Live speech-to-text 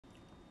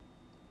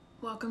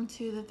Welcome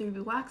to the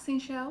 3B Waxing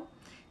Show.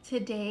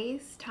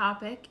 Today's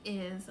topic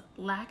is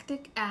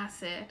lactic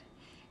acid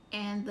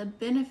and the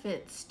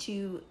benefits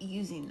to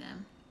using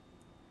them.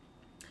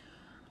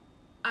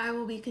 I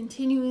will be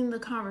continuing the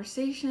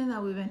conversation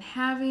that we've been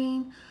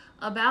having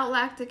about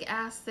lactic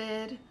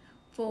acid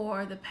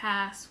for the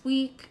past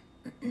week.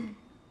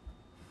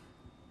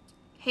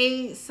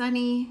 Hey,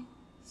 Sunny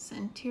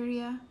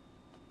Centuria.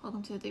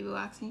 Welcome to the 3B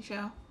Waxing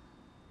Show.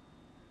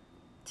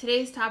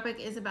 Today's topic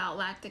is about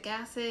lactic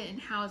acid and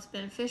how it's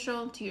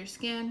beneficial to your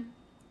skin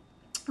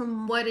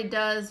and what it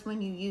does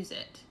when you use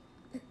it.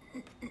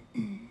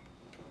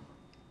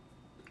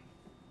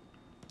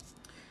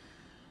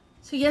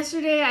 So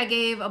yesterday I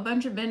gave a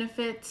bunch of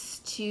benefits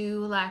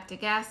to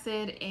lactic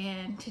acid,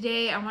 and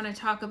today I want to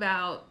talk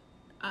about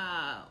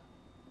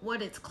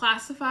what it's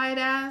classified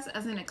as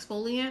an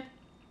exfoliant,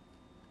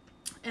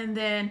 and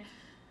then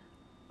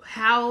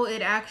how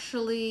it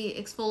actually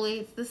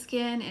exfoliates the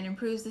skin and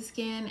improves the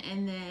skin,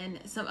 and then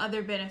some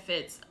other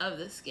benefits of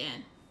the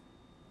skin.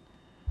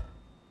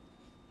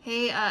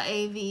 Hey,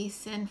 AV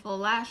Sinful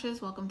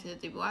Lashes, welcome to the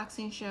 3B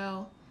Waxing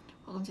Show.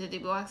 Welcome to the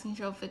 3B Waxing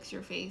Show, Fix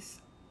Your Face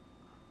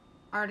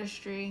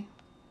Artistry.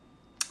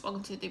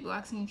 Welcome to the 3B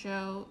Waxing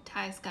Show,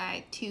 Ty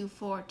Sky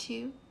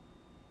 242.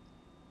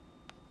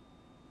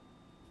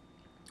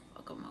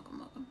 Welcome.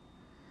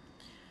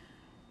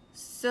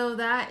 So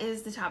that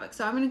is the topic.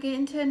 So I'm going to get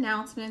into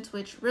announcements,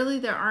 which really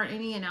there aren't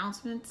any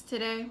announcements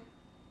today.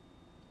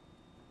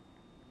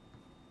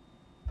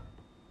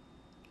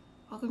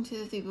 Welcome to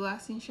the 3B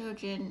Waxing Show.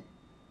 Jen,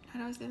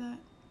 how do I say that?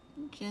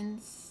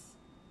 Jen's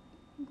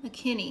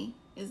McKinney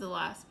is the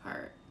last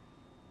part.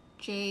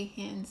 J.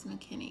 Hens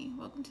McKinney.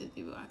 Welcome to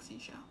the 3B Waxing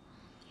Show.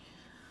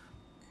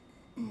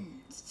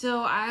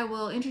 So I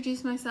will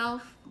introduce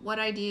myself, what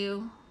I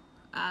do,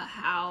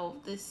 how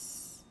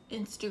this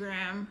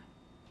Instagram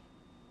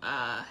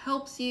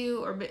helps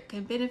you or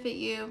can benefit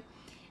you,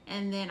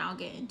 and then I'll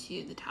get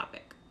into the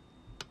topic.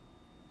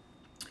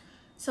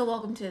 So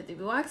welcome to the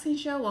 3B Waxing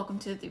Show. Welcome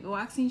to the 3B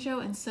Waxing Show.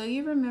 And so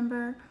you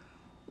remember,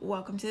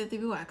 welcome to the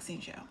 3B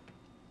Waxing Show.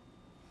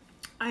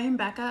 I am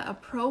Becca, a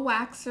pro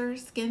waxer,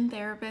 skin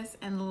therapist,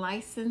 and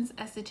licensed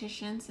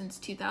esthetician since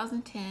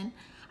 2010.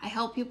 I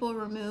help people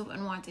remove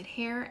unwanted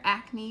hair,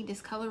 acne,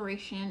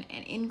 discoloration,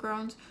 and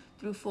ingrowns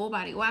through full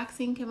body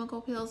waxing,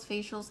 chemical peels,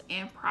 facials,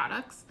 and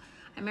products.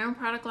 I have my own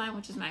product line,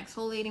 which is my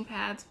exfoliating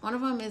pads. One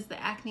of them is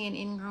the acne and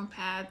ingrown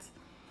pads,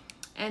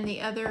 and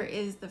the other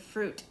is the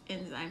fruit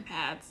enzyme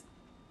pads.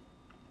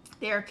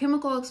 They are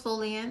chemical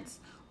exfoliants,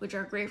 which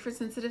are great for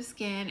sensitive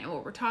skin, and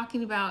what we're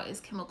talking about is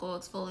chemical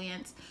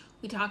exfoliants.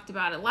 We talked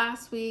about it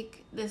last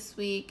week, this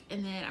week,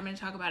 and then I'm going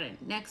to talk about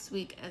it next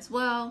week as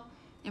well,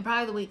 and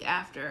probably the week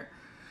after.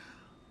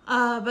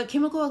 But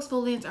chemical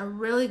exfoliants are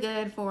really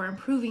good for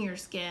improving your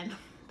skin.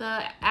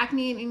 The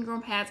acne and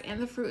ingrown pads and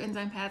the fruit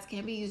enzyme pads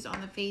can be used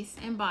on the face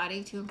and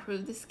body to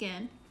improve the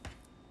skin,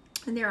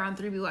 and they're on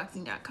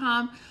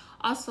 3bwaxing.com.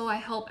 Also, I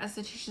help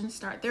estheticians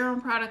start their own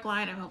product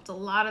line. I've helped a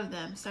lot of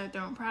them start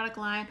their own product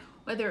line,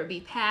 whether it be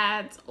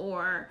pads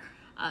or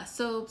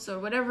soaps or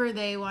whatever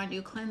they want to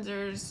do,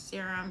 cleansers,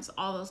 serums,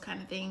 all those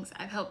kind of things.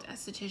 I've helped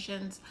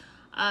estheticians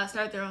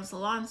start their own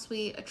salon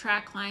suite,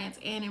 attract clients,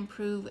 and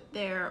improve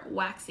their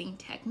waxing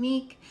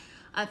technique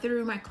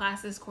through my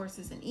classes,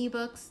 courses, and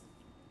ebooks.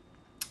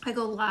 I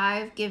go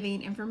live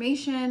giving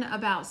information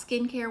about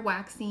skincare,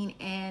 waxing,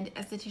 and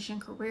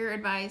esthetician career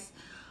advice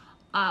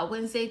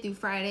Wednesday through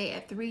Friday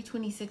at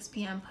 3:26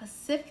 p.m.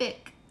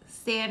 Pacific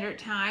Standard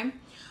Time.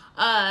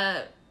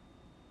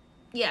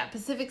 Yeah,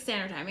 Pacific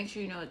Standard Time. Make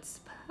sure you know it's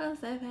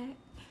Pacific,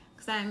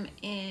 because I'm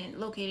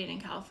located in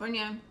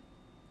California.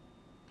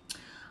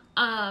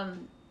 So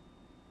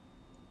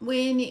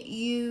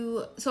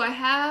I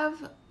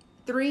have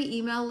 3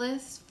 email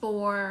lists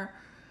for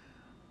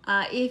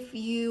if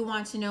you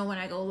want to know when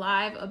I go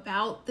live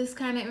about this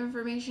kind of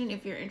information.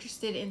 If you're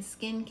interested in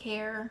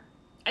skincare,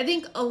 I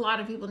think a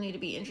lot of people need to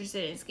be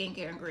interested in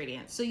skincare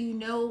ingredients, so you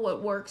know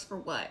what works for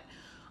what.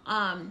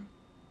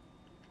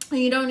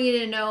 You don't need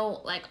to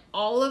know like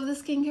all of the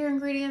skincare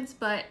ingredients,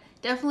 but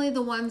definitely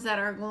the ones that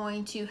are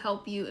going to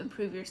help you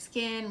improve your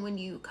skin when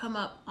you come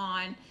up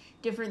on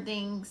different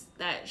things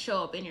that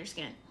show up in your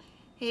skin.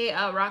 Hey,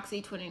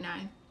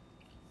 Roxy29.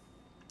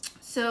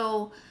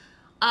 So,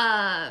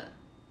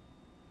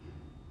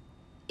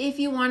 if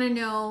you want to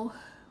know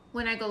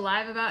when I go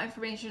live about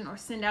information or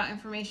send out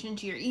information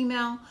to your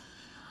email,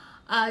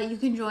 you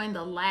can join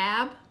the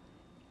lab.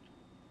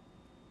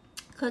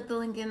 Click the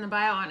link in the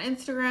bio on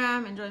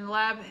Instagram and join the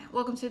lab.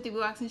 Welcome to the 3B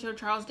Waxing Show.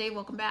 Charles Dave,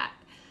 welcome back.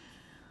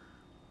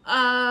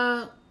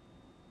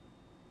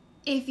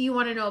 If you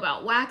want to know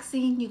about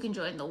waxing, you can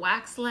join the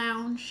Wax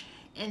Lounge.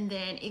 And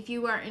then if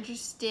you are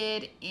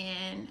interested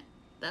in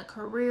the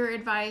career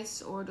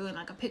advice or doing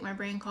like a pick my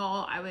brain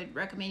call, I would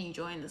recommend you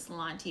join the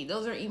Salon Tea.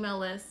 Those are email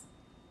lists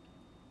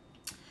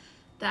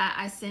that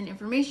I send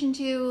information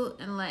to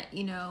and let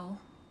you know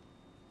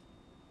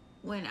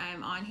when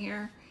I'm on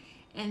here.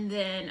 And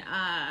then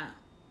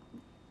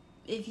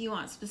if you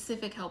want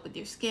specific help with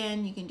your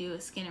skin, you can do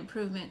a skin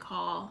improvement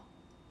call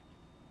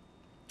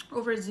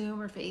over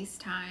Zoom or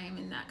FaceTime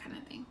and that kind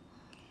of thing.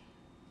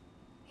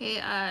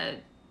 Hey,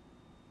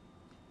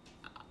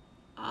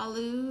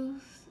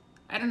 Alus,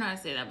 I don't know how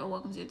to say that, but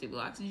welcome to the Deep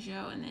Waxing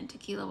Show. And then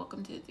Tequila,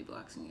 welcome to the Deep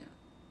Waxing Show.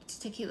 It's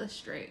Tequila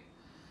Straight.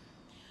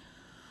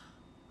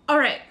 All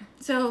right,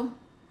 so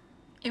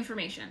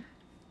information.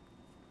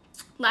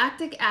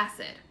 Lactic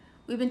acid.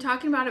 We've been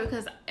talking about it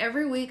because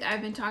every week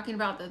I've been talking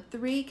about the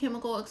 3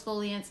 chemical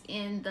exfoliants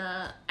in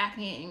the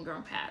acne and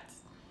ingrown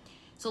pads.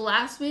 So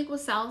last week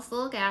was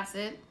salicylic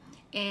acid,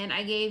 and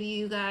I gave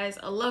you guys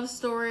a love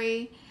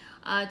story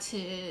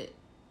to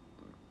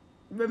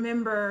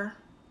remember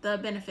the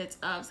benefits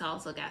of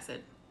salicylic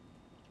acid.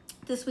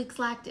 This week's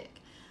lactic.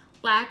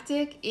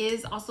 Lactic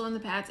is also in the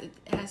pads. It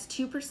has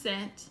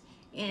 2%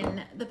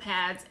 in the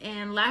pads,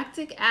 and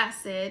lactic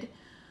acid,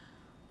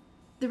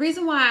 the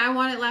reason why I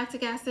wanted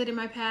lactic acid in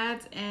my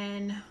pads,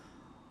 and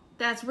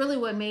that's really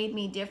what made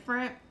me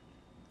different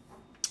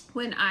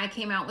when I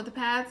came out with the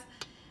pads,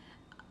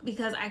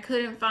 because I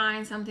couldn't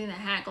find something that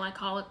had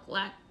glycolic,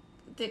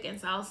 lactic, and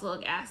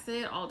salicylic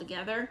acid all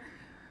together.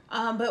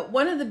 But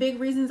one of the big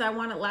reasons I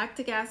wanted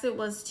lactic acid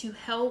was to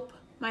help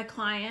my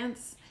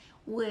clients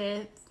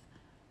with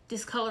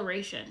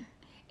discoloration.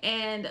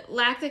 And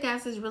lactic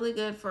acid is really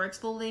good for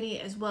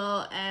exfoliating as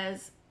well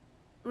as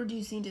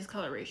reducing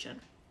discoloration.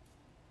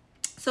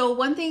 So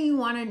one thing you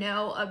want to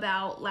know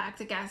about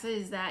lactic acid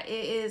is that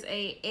it is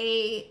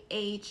a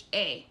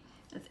AHA.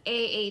 It's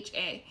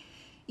AHA.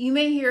 You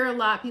may hear a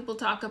lot of people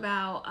talk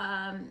about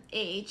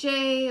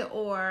AHA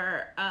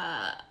or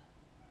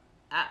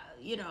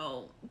you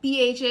know,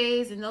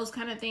 BHAs and those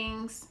kind of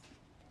things.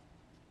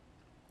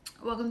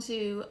 Welcome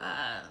to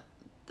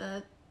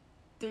the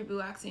 3B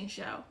Waxing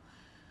Show.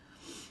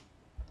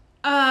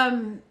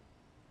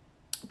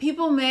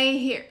 People may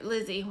hear,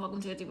 Lizzie, welcome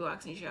to the 3B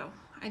Waxing Show.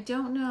 I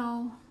don't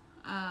know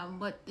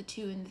what the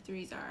 2 and the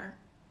 3s are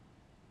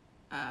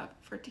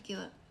for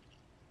Tequila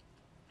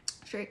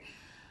Straight.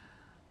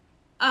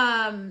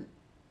 But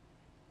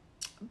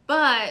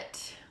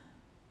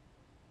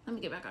let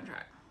me get back on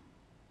track.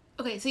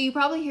 Okay, so you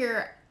probably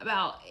hear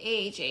about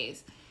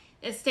AHAs.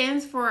 It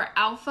stands for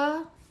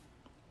alpha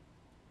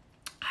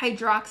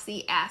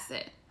hydroxy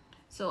acid.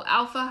 So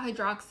alpha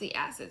hydroxy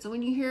acid. So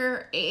when you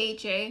hear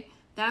AHA,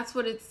 that's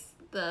what it's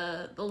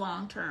the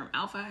long term,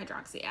 alpha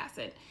hydroxy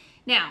acid.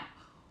 Now,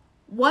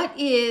 what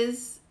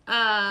is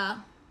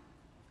alpha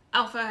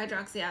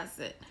hydroxy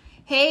acid?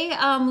 Hey,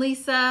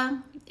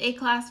 Lisa,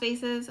 A-Class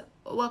Faces,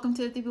 welcome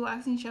to the 3B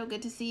Waxing Show.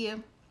 Good to see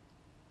you.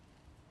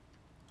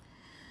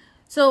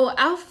 So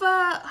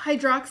alpha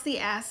hydroxy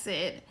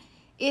acid,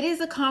 it is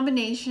a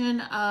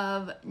combination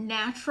of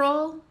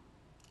natural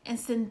and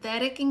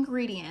synthetic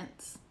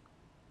ingredients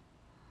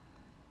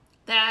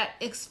that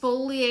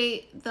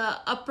exfoliate the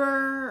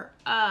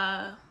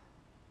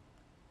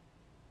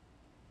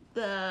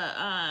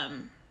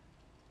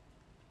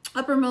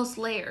uppermost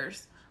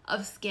layers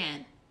of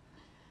skin.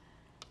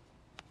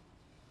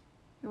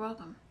 You're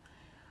welcome.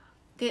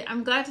 Good.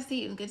 I'm glad to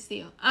see you. Good to see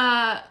you.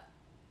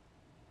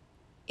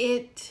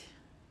 It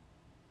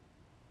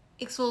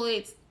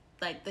exfoliates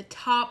like the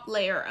top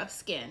layer of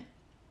skin,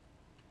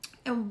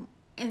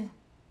 and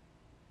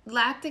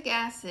lactic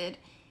acid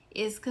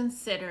is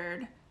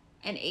considered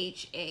an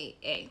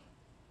AHA,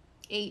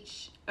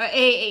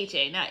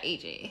 not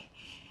HA,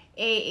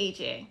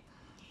 AHA.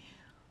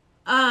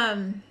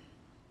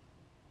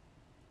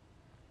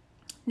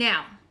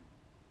 Now,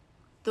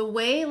 the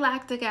way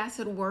lactic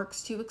acid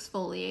works to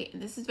exfoliate,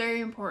 and this is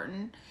very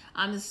important,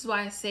 this is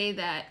why I say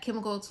that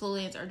chemical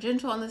exfoliants are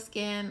gentle on the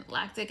skin.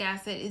 Lactic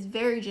acid is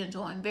very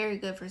gentle and very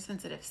good for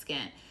sensitive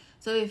skin.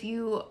 So if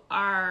you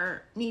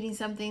are needing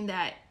something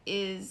that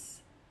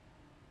is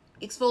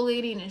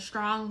exfoliating and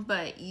strong,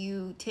 but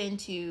you tend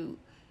to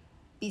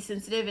be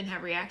sensitive and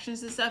have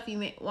reactions to stuff, you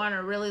may want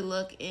to really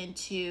look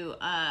into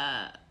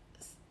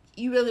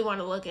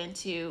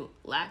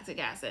lactic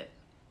acid.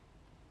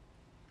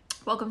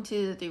 Welcome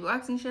to the 3B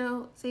Waxing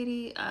Show,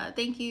 Sadie.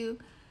 Thank you.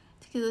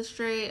 Tequila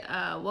Straight.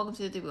 Welcome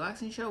to the 3B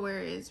Waxing Show. Where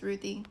is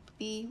Ruthie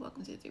B?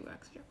 Welcome to the 3B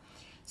Waxing Show.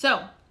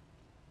 So,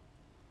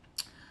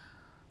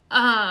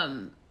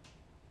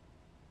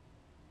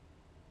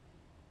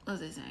 what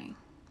was I saying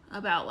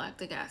about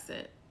lactic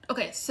acid?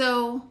 Okay,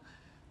 so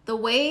the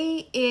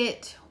way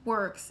it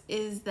works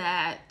is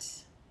that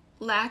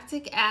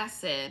lactic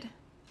acid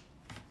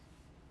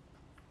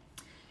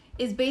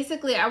is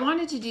basically, I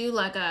wanted to do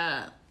like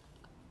a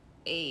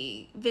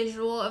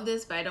visual of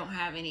this, but I don't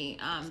have any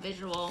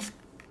visual,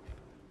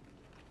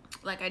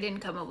 like I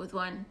didn't come up with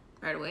one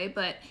right away,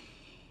 but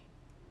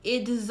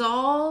it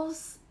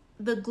dissolves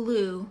the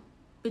glue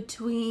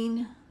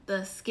between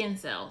the skin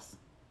cells.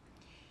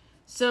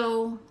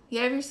 So you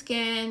have your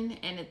skin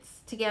and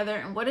it's together,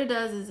 and what it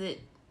does is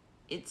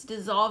it's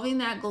dissolving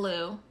that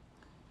glue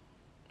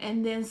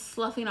and then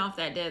sloughing off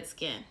that dead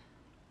skin.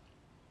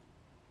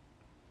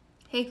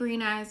 Hey,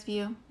 Green Eyes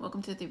View,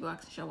 welcome to the 3B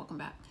Waxing Show. Welcome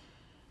back.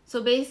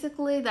 So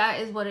basically that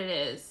is what it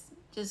is.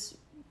 Just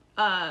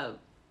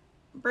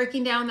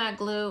breaking down that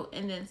glue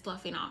and then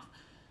sloughing off.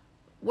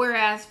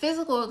 Whereas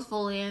physical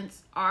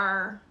exfoliants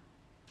are,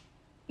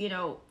 you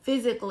know,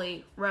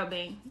 physically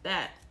rubbing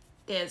that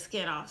dead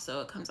skin off so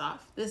it comes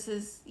off. This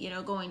is, you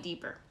know, going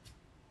deeper.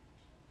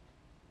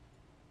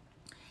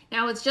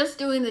 Now it's just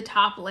doing the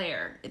top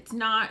layer. It's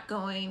not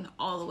going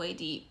all the way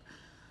deep.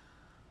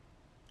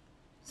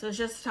 So it's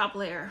just the top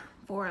layer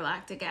for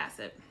lactic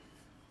acid.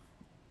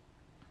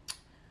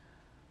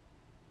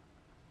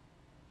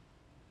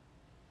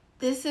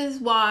 This is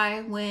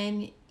why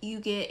when you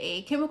get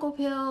a chemical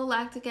pill,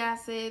 lactic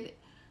acid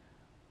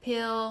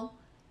pill,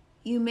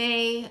 you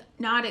may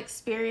not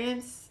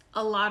experience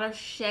a lot of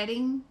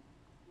shedding,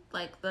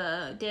 like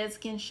the dead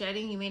skin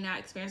shedding. You may not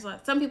experience a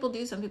lot. Some people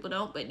do, some people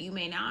don't, but you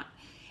may not.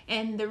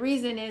 And the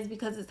reason is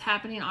because it's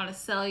happening on a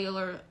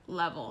cellular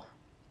level.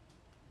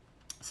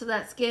 So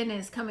that skin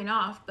is coming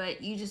off,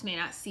 but you just may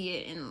not see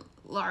it in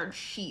large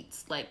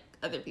sheets like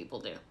other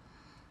people do.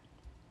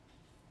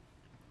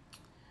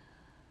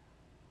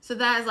 So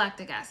that is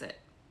lactic acid.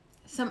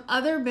 Some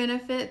other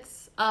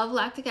benefits of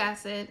lactic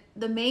acid,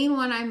 the main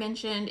one I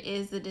mentioned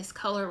is the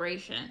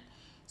discoloration.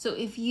 So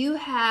if you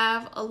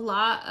have a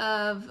lot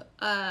of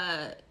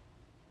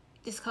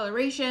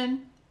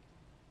discoloration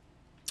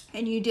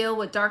and you deal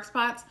with dark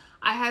spots,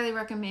 I highly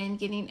recommend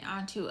getting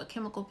onto a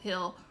chemical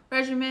pill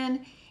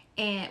regimen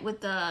and with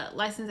the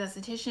licensed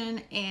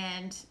esthetician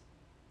and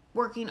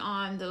working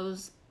on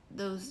those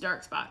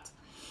dark spots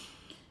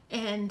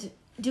and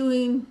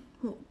doing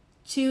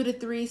 2 to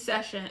 3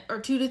 sessions or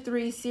 2 to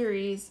 3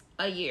 series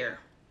a year.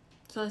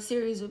 So a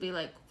series would be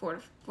like 4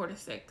 to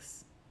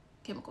 6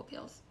 chemical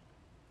peels.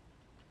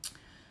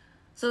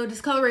 So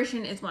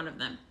discoloration is one of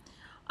them.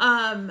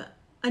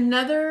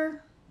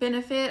 Another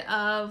benefit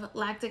of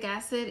lactic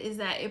acid is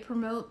that it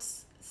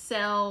promotes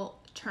cell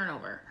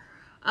turnover,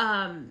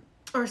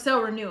 or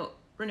cell renewal.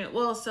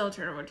 Well, cell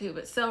turnover too,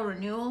 but cell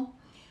renewal.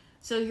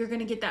 So you're going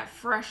to get that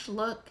fresh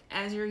look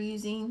as you're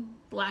using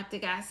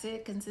lactic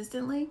acid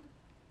consistently.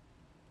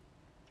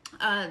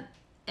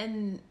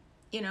 And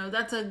you know,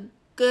 that's a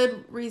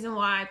good reason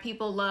why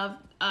people love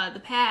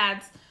the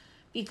pads,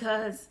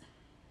 because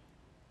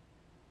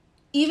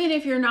even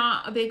if you're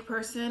not a big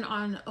person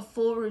on a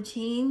full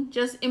routine,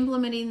 just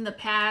implementing the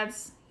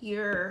pads,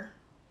 you're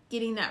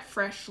getting that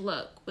fresh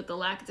look with the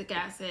lactic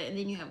acid. And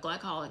then you have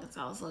glycolic and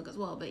salicylic as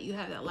well, but you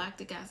have that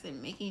lactic acid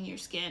making your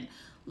skin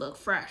look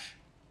fresh.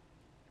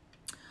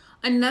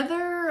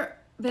 Another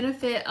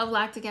benefit of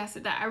lactic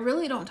acid that I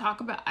really haven't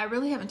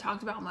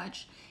talked about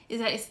much, is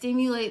that it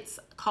stimulates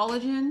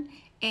collagen,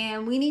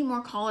 and we need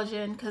more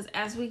collagen because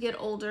as we get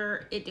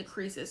older, it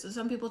decreases. So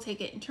some people take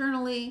it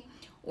internally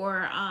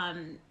or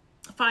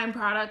find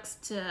products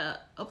to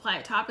apply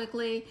it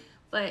topically,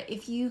 but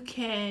if you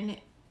can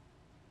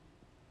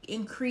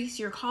increase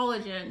your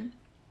collagen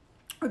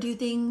or do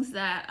things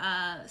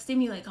that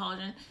stimulate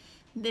collagen,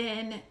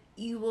 then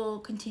you will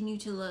continue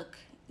to look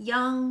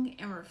young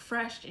and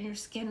refreshed, and your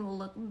skin will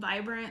look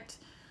vibrant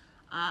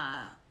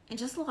and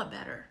just a lot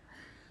better.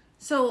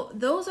 So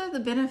those are the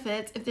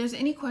benefits. If there's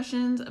any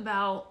questions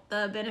about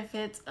the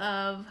benefits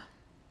of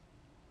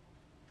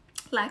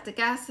lactic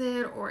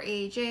acid or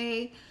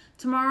AHA,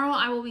 tomorrow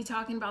I will be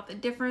talking about the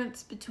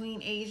difference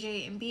between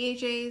AHA and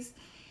BHAs.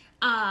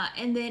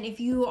 And then if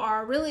you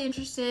are really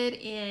interested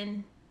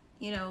in,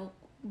 you know,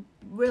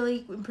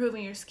 really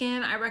improving your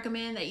skin, I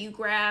recommend that you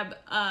grab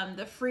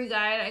the free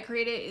guide I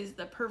created, is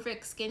the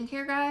Perfect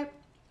Skincare Guide.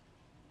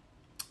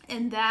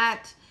 And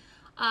that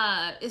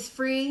is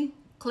free.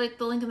 Click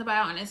the link in the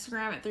bio on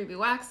Instagram at 3B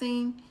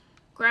Waxing.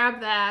 Grab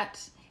that,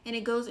 and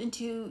it goes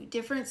into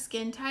different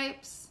skin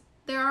types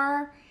there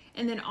are,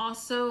 and then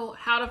also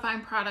how to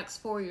find products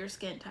for your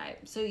skin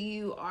type. So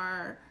you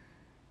are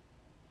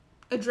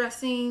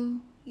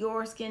addressing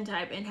your skin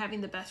type and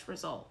having the best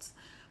results.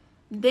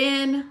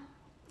 Then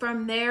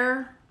from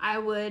there, I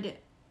would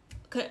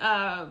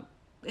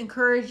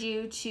encourage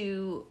you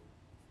to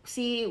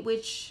see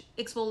which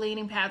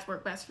exfoliating pads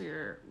work best for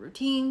your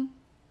routine.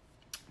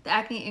 The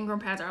acne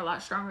ingrown pads are a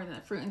lot stronger than the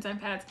fruit enzyme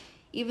pads,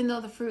 even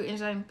though the fruit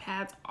enzyme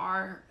pads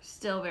are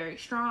still very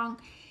strong.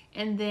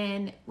 And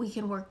then we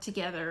can work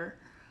together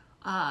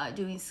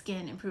doing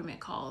skin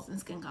improvement calls and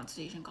skin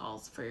consultation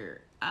calls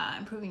for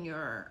improving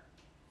your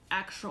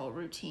actual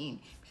routine,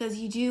 because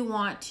you do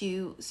want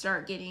to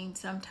start getting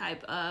some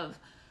type of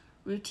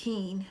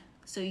routine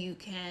so you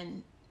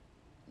can,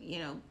 you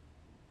know,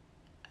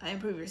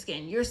 improve your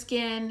skin. Your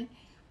skin,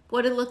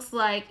 what it looks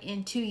like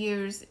in 2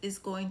 years is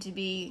going to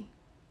be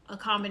a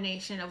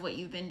combination of what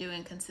you've been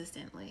doing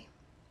consistently.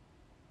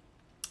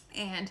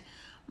 And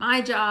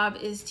my job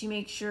is to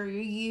make sure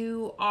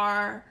you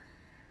are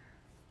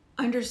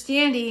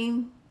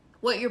understanding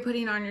what you're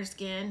putting on your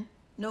skin,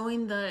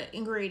 knowing the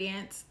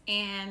ingredients,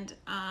 and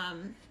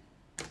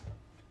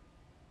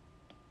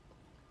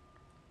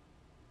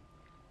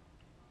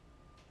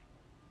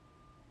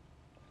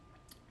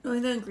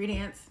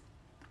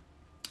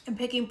and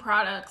picking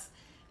products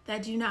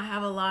that do not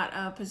have a lot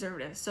of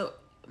preservatives. So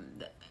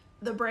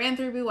the brand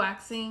 3B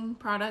Waxing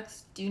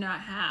products do not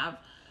have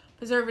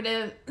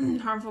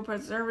harmful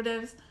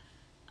preservatives.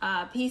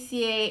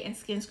 PCA and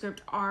SkinScript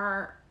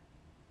are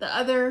the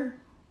other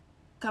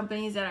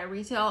companies that I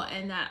retail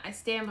and that I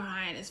stand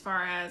behind as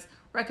far as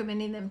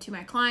recommending them to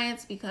my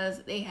clients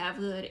because they have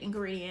good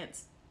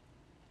ingredients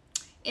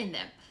in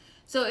them.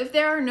 So if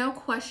there are no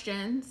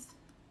questions,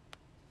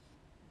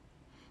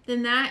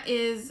 then that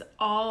is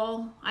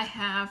all I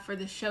have for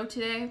the show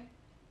today.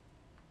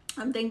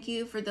 Thank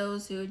you for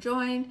those who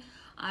joined.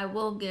 I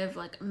will give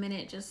like a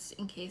minute just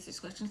in case there's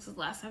questions, because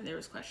last time there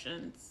was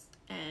questions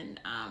and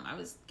I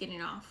was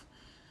getting off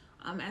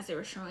as they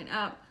were showing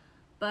up.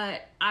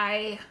 But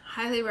I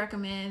highly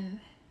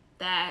recommend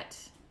that,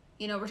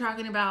 you know, we're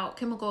talking about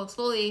chemical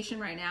exfoliation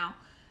right now,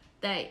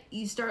 that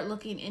you start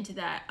looking into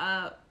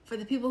that. For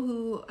the people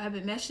who have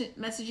been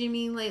messaging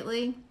me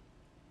lately,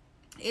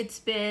 it's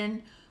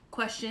been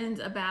questions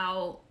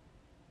about,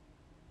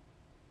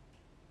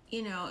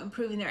 you know,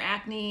 improving their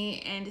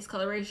acne and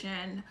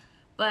discoloration,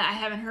 but I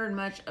haven't heard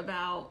much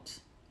about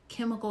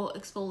chemical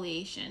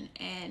exfoliation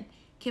and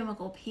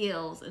chemical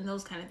peels and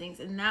those kind of things.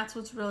 And that's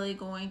what's really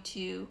going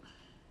to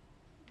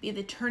be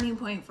the turning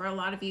point for a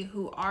lot of you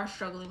who are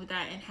struggling with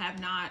that and have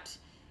not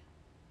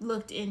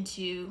looked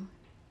into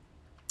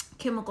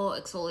chemical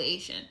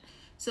exfoliation.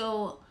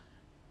 So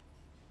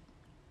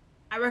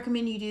I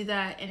recommend you do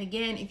that. And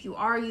again, if you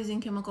are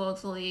using chemical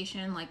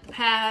exfoliation like the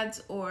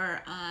pads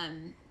or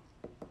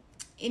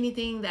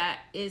anything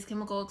that is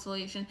chemical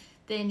exfoliation,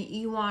 then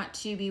you want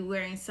to be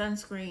wearing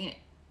sunscreen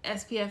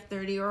SPF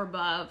 30 or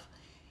above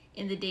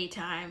in the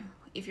daytime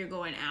if you're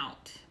going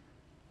out,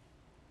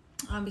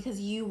 because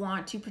you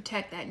want to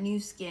protect that new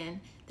skin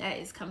that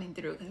is coming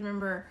through. Because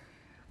remember,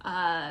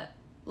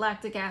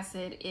 lactic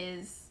acid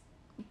is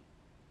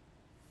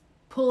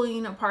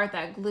pulling apart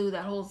that glue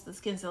that holds the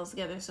skin cells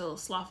together, so it'll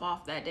slough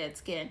off that dead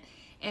skin.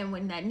 And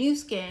when that new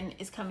skin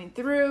is coming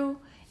through,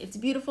 it's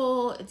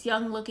beautiful, it's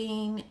young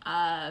looking,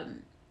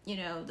 you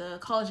know, the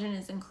collagen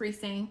is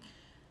increasing.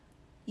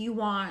 You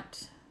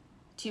want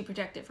to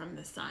protect it from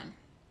the sun.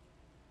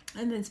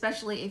 And then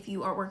especially if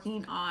you are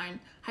working on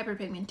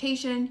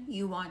hyperpigmentation,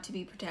 you want to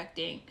be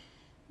protecting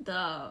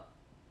the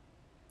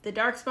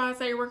dark spots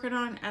that you're working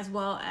on, as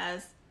well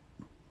as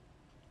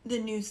the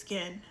new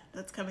skin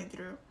that's coming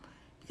through,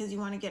 because you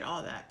want to get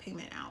all that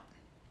pigment out.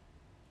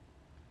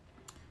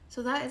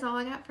 So that is all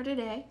I got for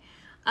today.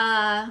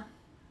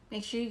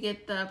 Make sure you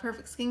get the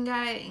Perfect Skin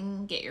Guide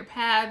and get your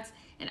pads.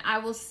 And I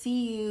will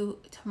see you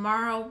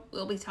tomorrow.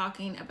 We'll be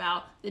talking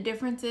about the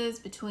differences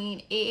between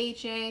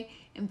AHA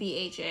and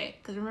BHA.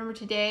 Because remember,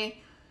 today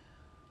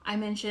I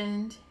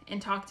mentioned and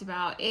talked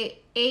about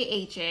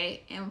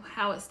AHA and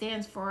how it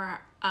stands for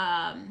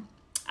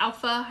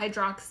alpha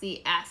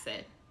hydroxy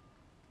acid.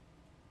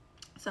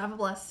 So have a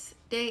blessed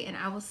day, and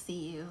I will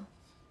see you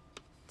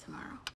tomorrow.